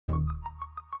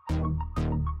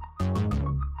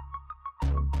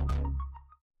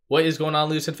What is going on,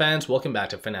 Lucid fans? Welcome back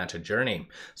to Financial Journey.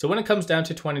 So when it comes down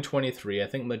to 2023, I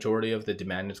think majority of the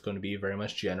demand is going to be very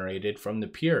much generated from the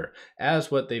peer, as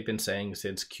what they've been saying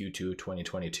since Q2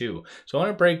 2022. So I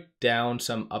want to break down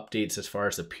some updates as far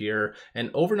as the peer, and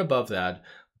over and above that,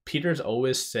 Peter's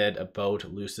always said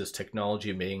about Lucid's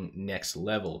technology being next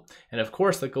level. And of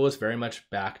course, that goes very much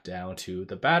back down to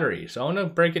the battery. So I want to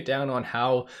break it down on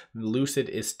how Lucid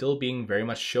is still being very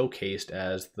much showcased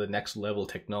as the next level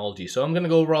technology. So I'm going to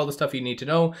go over all the stuff you need to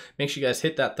know. Make sure you guys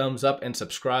hit that thumbs up and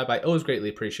subscribe. I always greatly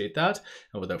appreciate that.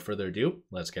 And without further ado,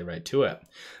 let's get right to it.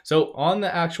 So on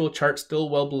the actual chart, still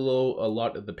well below a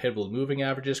lot of the pivotal moving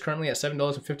averages, currently at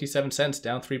 $7.57,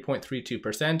 down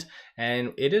 3.32%.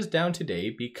 And it is down today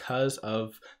because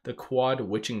of the quad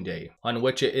witching day, on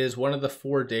which it is one of the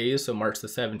 4 days, so March the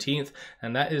 17th,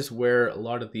 and that is where a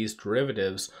lot of these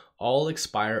derivatives all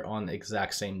expire on the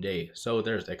exact same day. So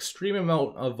there's extreme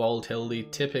amount of volatility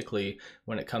typically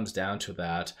when it comes down to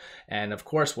that. And of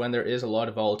course, when there is a lot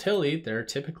of volatility, there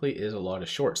typically is a lot of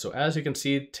shorts. So as you can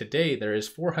see today, there is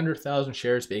 400,000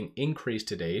 shares being increased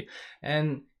today.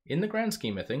 And in the grand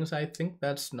scheme of things, I think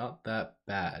that's not that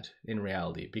bad in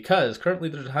reality, because currently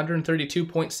there's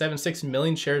 132.76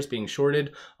 million shares being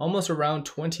shorted. Almost around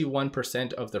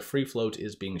 21% of the free float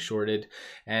is being shorted.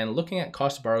 And looking at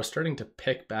cost to borrow, starting to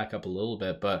pick back up a little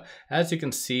bit. But as you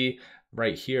can see,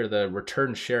 right here, the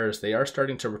return shares, they are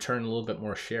starting to return a little bit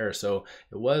more shares. So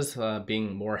it was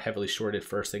being more heavily shorted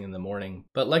first thing in the morning.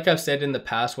 But like I've said in the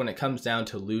past, when it comes down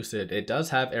to Lucid, it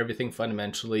does have everything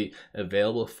fundamentally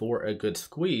available for a good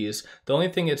squeeze. The only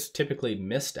thing it's typically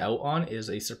missed out on is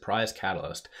a surprise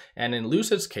catalyst. And in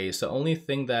Lucid's case, the only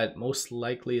thing that most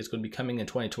likely is going to be coming in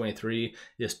 2023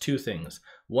 is two things.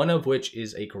 One of which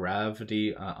is a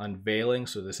gravity unveiling.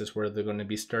 So this is where they're going to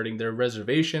be starting their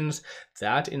reservations.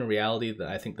 That in reality,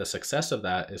 I think the success of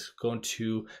that is going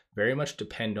to very much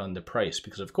depend on the price.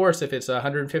 Because of course, if it's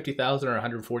 150,000 or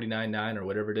 149.9 or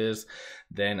whatever it is,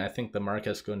 then I think the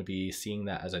market's going to be seeing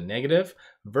that as a negative.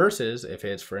 Versus if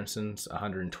it's, for instance,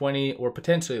 120 or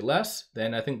potentially less,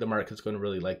 then I think the market's going to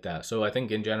really like that. So I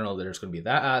think in general, there's going to be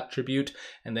that attribute.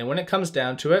 And then when it comes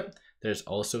down to it, there's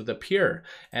also the peer.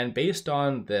 And based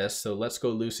on this, so Let's Go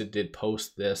Lucid did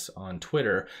post this on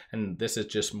Twitter, and this is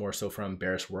just more so from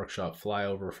Bearish Workshop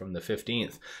flyover from the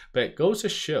 15th. But it goes to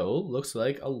show, looks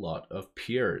like a lot of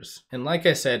peers. And like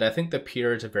I said, I think the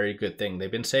peer is a very good thing. They've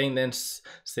been saying this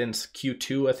since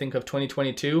Q2, I think, of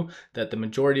 2022, that the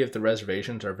majority of the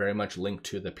reservations are very much linked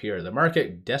to the peer. The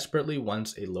market desperately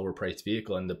wants a lower priced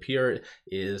vehicle, and the peer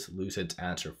is Lucid's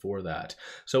answer for that.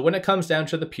 So when it comes down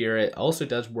to the peer, it also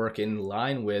does work in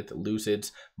line with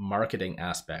Lucid's marketing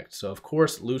aspect. So of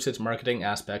course, Lucid's marketing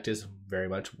aspect is very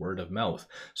much word of mouth.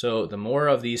 So the more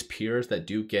of these peers that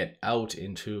do get out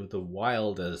into the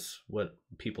wild, as what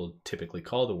people typically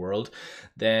call the world,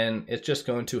 then it's just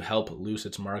going to help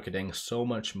Lucid's marketing so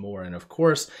much more. And of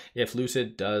course, if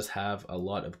Lucid does have a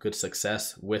lot of good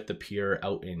success with the peer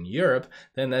out in Europe,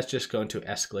 then that's just going to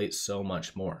escalate so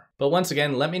much more. But once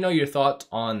again, let me know your thoughts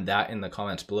on that in the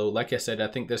comments below. Like I said, I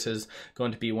think this is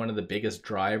going to be one of the biggest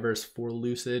drivers for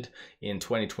Lucid in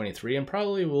 2023, and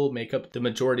probably will make up the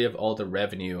majority of all the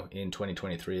revenue in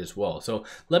 2023 as well. So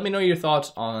let me know your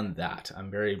thoughts on that.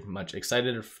 I'm very much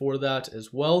excited for that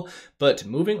as well. But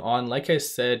moving on, like I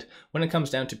said, when it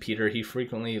comes down to Peter, he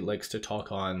frequently likes to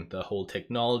talk on the whole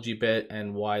technology bit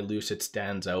and why Lucid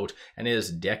stands out and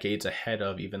is decades ahead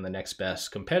of even the next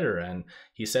best competitor. And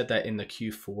he said that in the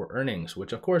Q4 earnings,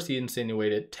 which of course he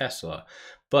insinuated Tesla.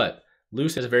 But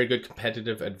Lucid has a very good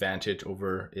competitive advantage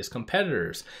over its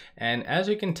competitors. And as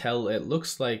you can tell, it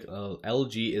looks like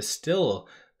LG is still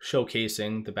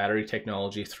showcasing the battery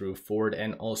technology through Ford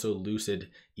and also Lucid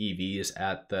EVs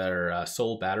at their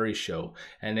Seoul battery show.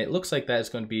 And it looks like that is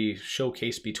going to be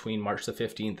showcased between March the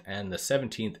 15th and the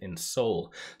 17th in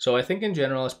Seoul. So I think in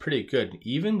general it's pretty good,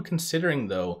 even considering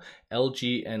though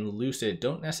LG and Lucid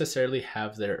don't necessarily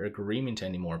have their agreement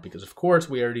anymore, because of course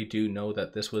we already do know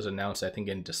that this was announced, I think,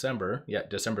 in December,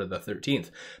 December the 13th.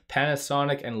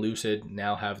 Panasonic and Lucid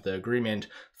now have the agreement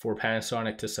for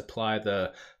Panasonic to supply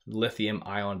the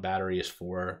lithium-ion batteries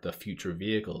for the future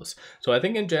vehicles. So I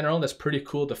think in general that's pretty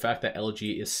cool, the fact that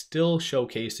LG is still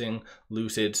showcasing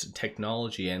Lucid's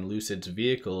technology and Lucid's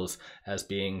vehicles as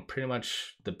being pretty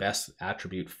much the best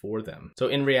attribute for them. So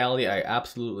in reality, I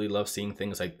absolutely love seeing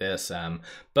things like this.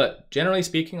 But generally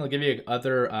speaking, I'll give you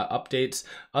other updates.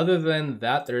 Other than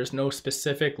that, there is no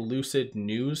specific Lucid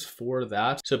news for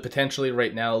that. So potentially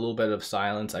right now, a little bit of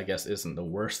silence, I guess, isn't the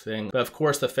worst thing. But of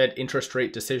course, the Fed interest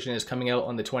rate decision is coming out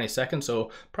on the 22nd,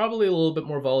 so probably a little bit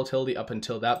more volatility up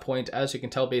until that point. As you can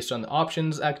tell based on the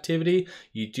options activity,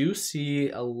 you do see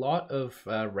a lot of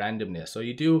randomness. So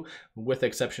you do, with the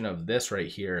exception of this right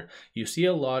here, you see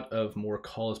a lot of more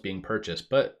calls being purchased.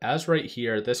 But as right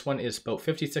here, this one is about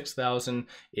 56,000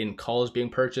 in calls being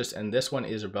purchased, and this one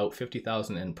is about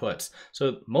 50,000 in puts.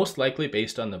 So most likely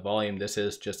based on the volume, this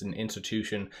is just an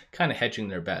institution kind of hedging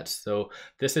their bets. So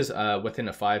this is within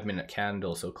a 5-minute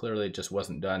candle, so clearly it just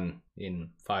wasn't done in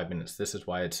 5 minutes. This is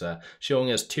why it's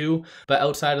showing us 2. But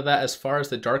outside of that, as far as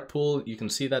the dark pool, you can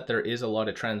see that there is a lot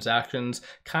of transactions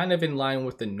kind of in line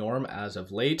with the norm as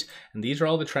of late, and these are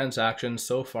all the transactions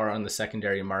so far on the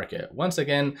secondary market. Once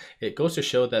again, it goes to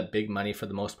show that big money for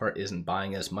the most part isn't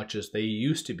buying as much as they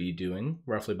used to be doing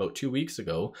roughly about 2 weeks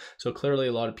ago. So clearly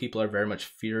a lot of people are very much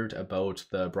feared about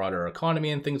the broader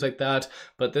economy and things like that.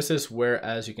 But this is where,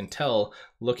 as you can tell,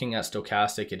 looking at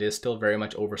stochastic, it is still very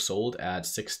much oversold at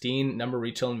 16. Number of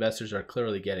retail investors are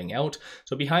clearly getting out.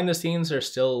 So behind the scenes, there's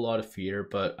still a lot of fear,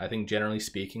 but I think generally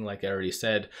speaking, like I already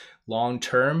said, long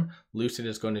term, Lucid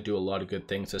is going to do a lot of good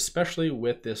things, especially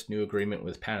with this new agreement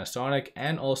with Panasonic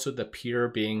and also the peer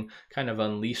being kind of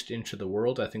unleashed into the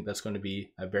world. I think that's going to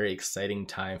be a very exciting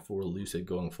time for Lucid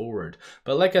going forward.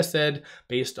 But like I said,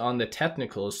 based on the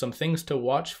technicals, some things to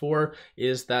watch for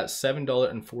is that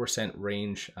 $7.04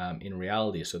 range in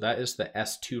reality. So that is the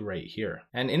S2 right here.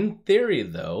 And in theory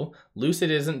though,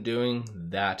 Lucid isn't doing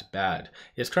that bad.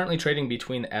 It's currently trading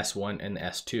between the S1 and the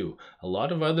S2. A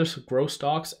lot of other growth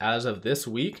stocks as of this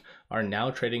week are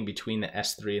now trading between the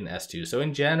S3 and the S2. So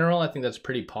in general, I think that's a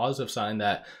pretty positive sign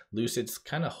that Lucid's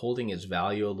kind of holding its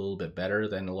value a little bit better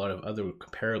than a lot of other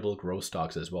comparable growth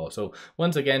stocks as well. So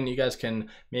once again, you guys can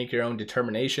make your own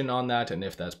determination on that and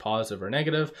if that's positive or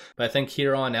negative. But I think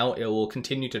here on out, it will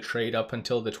continue to trade up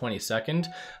until the 22nd,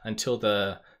 until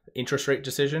the interest rate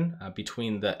decision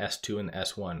between the S2 and the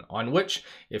S1, on which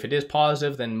if it is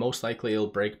positive, then most likely it'll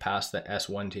break past the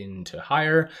S1 into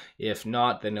higher. If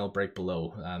not, then it'll break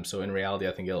below. So in reality,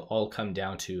 I think it'll all come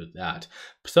down to that.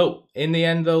 So in the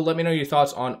end though, let me know your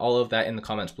thoughts on all of that in the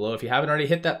comments below. If you haven't already,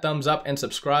 hit that thumbs up and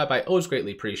subscribe. I always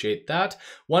greatly appreciate that.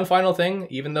 One final thing,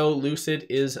 even though Lucid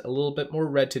is a little bit more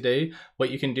red today, what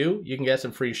you can do, you can get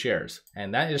some free shares,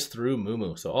 and that is through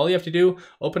moomoo. So all you have to do,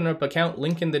 open up an account,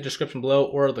 link in the description below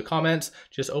or the comments,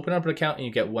 just open up an account and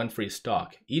you get 1 free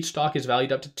stock. Each stock is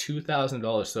valued up to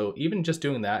 $2,000. So even just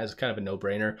doing that is kind of a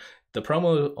no-brainer. The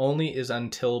promo only is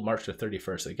until March the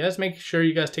 31st. So you guys make sure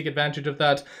you guys take advantage of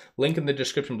that. Link in the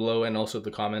description below and also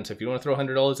the comments. If you want to throw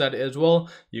 $100 at it as well,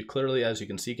 you clearly, as you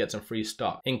can see, get some free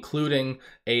stock, including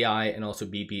AI and also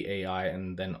BBAI,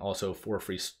 and then also 4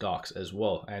 free stocks as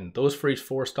well. And those free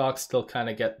 4 stocks still kind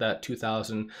of get that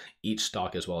 2,000 each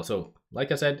stock as well. So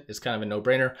like I said, it's kind of a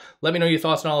no-brainer. Let me know your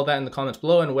thoughts on all of that in the comments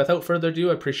below. And without further ado,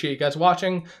 I appreciate you guys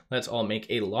watching. Let's all make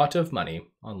a lot of money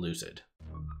on Lucid.